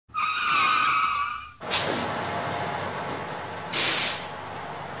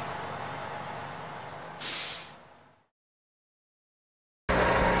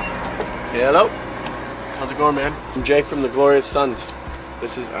Hello. How's it going, man? I'm Jay from the Glorious Sons.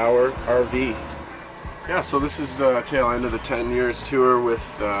 This is our RV. Yeah, so this is the tail end of the 10 years tour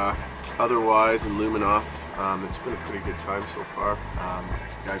with Otherwise and Luminoth. It's been a pretty good time so far.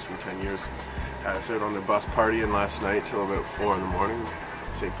 Guys from 10 years had us out on their bus partying last night till about 4 in the morning,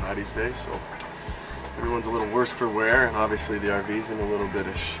 St. Paddy's Day, so everyone's a little worse for wear, and obviously the RV's in a little bit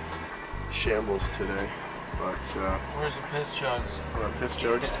of shambles today. But where's the piss jugs? Piss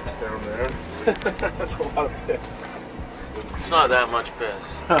jugs down there. That's a lot of piss. It's not that much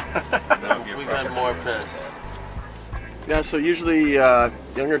piss. We've had more piss. Yeah, so usually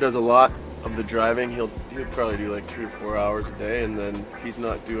Younger does a lot of the driving. He'll probably do like 3 or 4 hours a day, and then if he's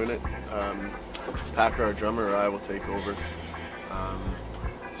not doing it, Packer, our drummer, or I will take over.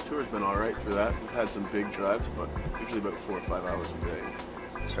 This tour's been alright for that. We've had some big drives, but usually about 4 or 5 hours a day.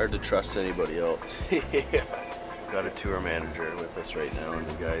 It's hard to trust anybody else. Yeah. Got a tour manager with us right now, and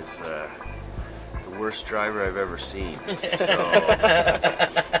the guy's the worst driver I've ever seen.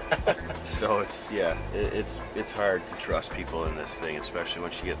 So it's hard to trust people in this thing, especially when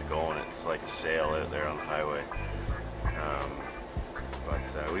she gets going. It's like a sail out there on the highway.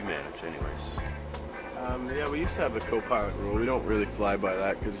 But we manage anyways. Yeah, we used to have the co-pilot rule. We don't really fly by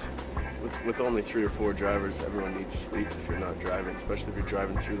that because with only 3 or 4 drivers, everyone needs sleep if you're not driving, especially if you're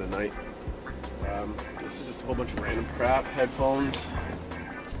driving through the night. This is just a whole bunch of random crap, headphones.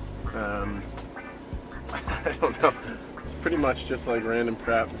 I don't know. It's pretty much just like random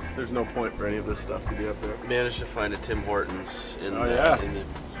crap. There's no point for any of this stuff to be up there. Managed to find a Tim Hortons in the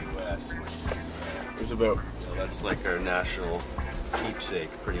U.S. Which is, there's about... that's like our national keepsake,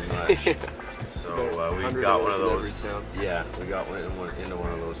 pretty much. So we got one of those. Yeah, we got into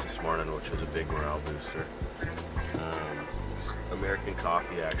one of those this morning, which was a big morale booster. American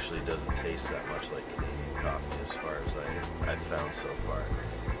coffee actually doesn't taste that much like Canadian coffee, as far as I've found so far.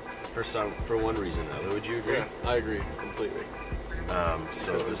 For one reason or another, would you agree? Yeah, I agree completely.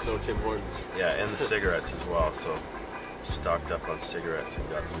 So there's no Tim Hortons. Yeah, and the cigarettes as well. So stocked up on cigarettes and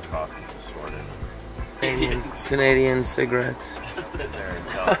got some coffees this morning. Canadian cigarettes. There and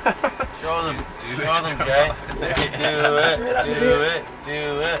tell. Show them, Jay.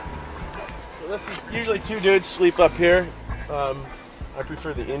 Do it. So this is usually 2 dudes sleep up here. I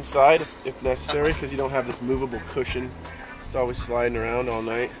prefer the inside if necessary because you don't have this movable cushion. It's always sliding around all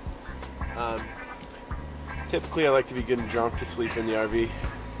night. Typically, I like to be good and drunk to sleep in the RV.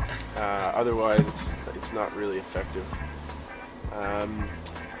 Otherwise, it's not really effective.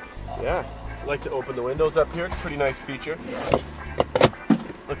 Yeah. I like to open the windows up here. It's a pretty nice feature.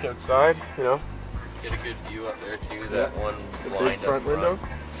 Look outside, you know. Get a good view up there too. That one the big front window.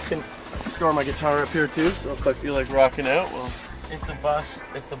 Can store my guitar up here too, so if I feel like rocking out, well. If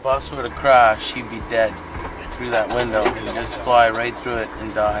the bus were to crash, he'd be dead through that window. He'd just fly right through it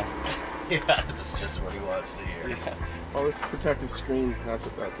and die. Yeah, that's just what he wants to hear. Yeah. Well, this protective screen, that's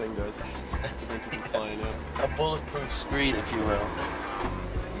what that thing does. Prevents it from flying out. A bulletproof screen, if you will.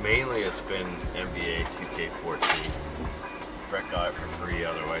 Mainly it's been NBA 2K14. Brett got it for free,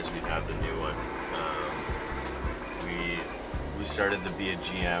 otherwise we'd have the new one. We started the Be a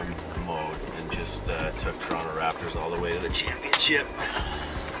GM mode and just took Toronto Raptors all the way to the championship.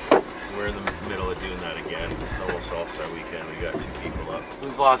 We're in the middle of doing that again. It's almost All-Star weekend. We got 2 people up.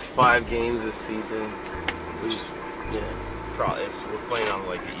 We've lost 5 games this season. We're playing on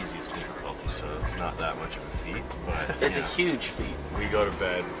like the easiest difficulty, so it's not that much of a feat. But it's a huge feat. We go to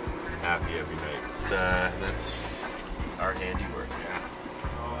bed happy every night. That's our handiwork. Yeah.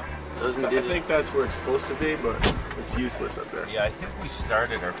 I think that's where it's supposed to be, but it's useless up there. Yeah, I think we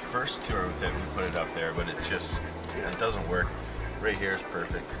started our first tour with it. We put it up there, but it just it doesn't work. Right here is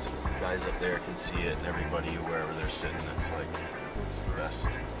perfect. So guys up there can see it, and everybody wherever they're sitting, it's the best.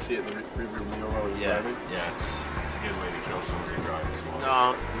 See it in the rearview mirror while you're driving? Yeah, it's a good way to kill some of your drive as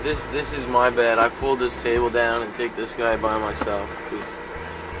well. No, this is my bed. I fold this table down and take this guy by myself because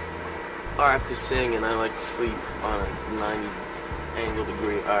I have to sing and I like to sleep on a 90 angle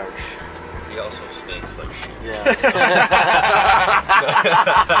degree arch. He also stinks like shit. Yeah.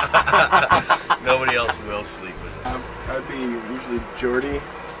 Nobody else will sleep with him. I'd be usually Jordy,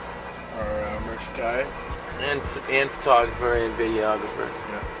 our merch guy. And photographer and videographer.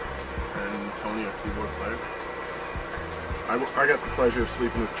 Yeah. And Tony, our keyboard player. I got the pleasure of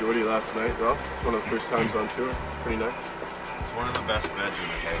sleeping with Jordy last night, though. It's one of the first times on tour. Pretty nice. It's one of the best beds in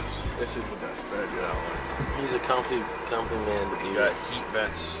the house. This is the best bed, yeah. He's a comfy man to be. You got heat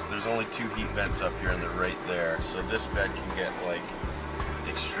vents. There's only 2 heat vents up here, and they're right there. So this bed can get like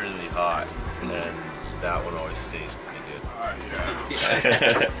extremely hot, and then that one always stays pretty good.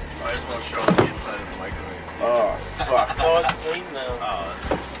 Yeah. Might as well show them the inside of the microwave. Oh, fuck. Oh, it's clean now.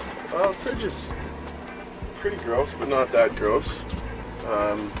 Oh, Fridge is pretty gross, but not that gross.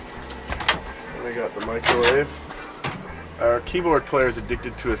 And we got the microwave. Our keyboard player is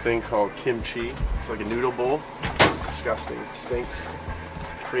addicted to a thing called kimchi. It's like a noodle bowl. It's disgusting. It stinks.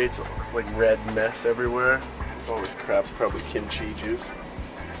 Creates like red mess everywhere. All this crap's probably kimchi juice.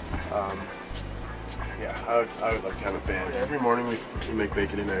 Yeah, I would like to have a band. Every morning we make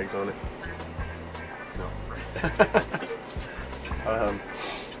bacon and eggs on it. No.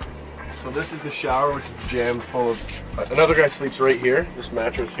 So this is the shower, which is jammed full of... another guy sleeps right here, this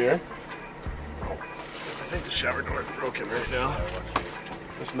mattress here. I think the shower door is broken right now.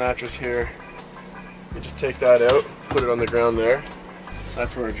 This mattress here, you just take that out, put it on the ground there.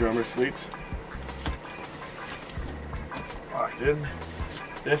 That's where our drummer sleeps. Locked in.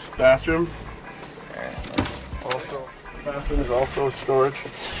 This bathroom is also a storage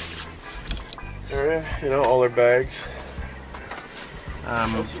area, you know, all our bags.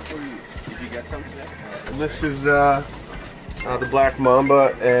 Did you get some today? And this is the Black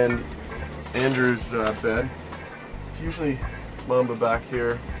Mamba and Andrew's bed. It's usually Mamba back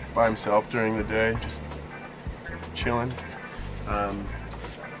here by himself during the day, just chilling.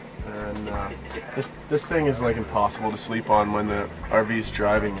 This thing is like impossible to sleep on when the RV's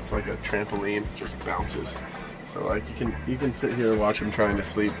driving. It's like a trampoline, just bounces. So like you can sit here and watch him trying to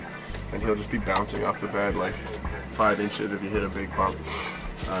sleep, and he'll just be bouncing off the bed like 5 inches if you hit a big bump.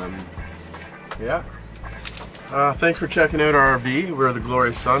 Yeah. Thanks for checking out our RV. We're the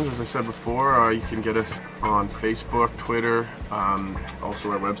Glorious Sons, as I said before. You can get us on Facebook, Twitter. Also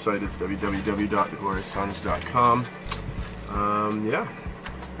our website is www.theglorioussons.com. Yeah.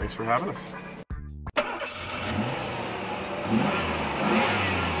 Thanks for having us.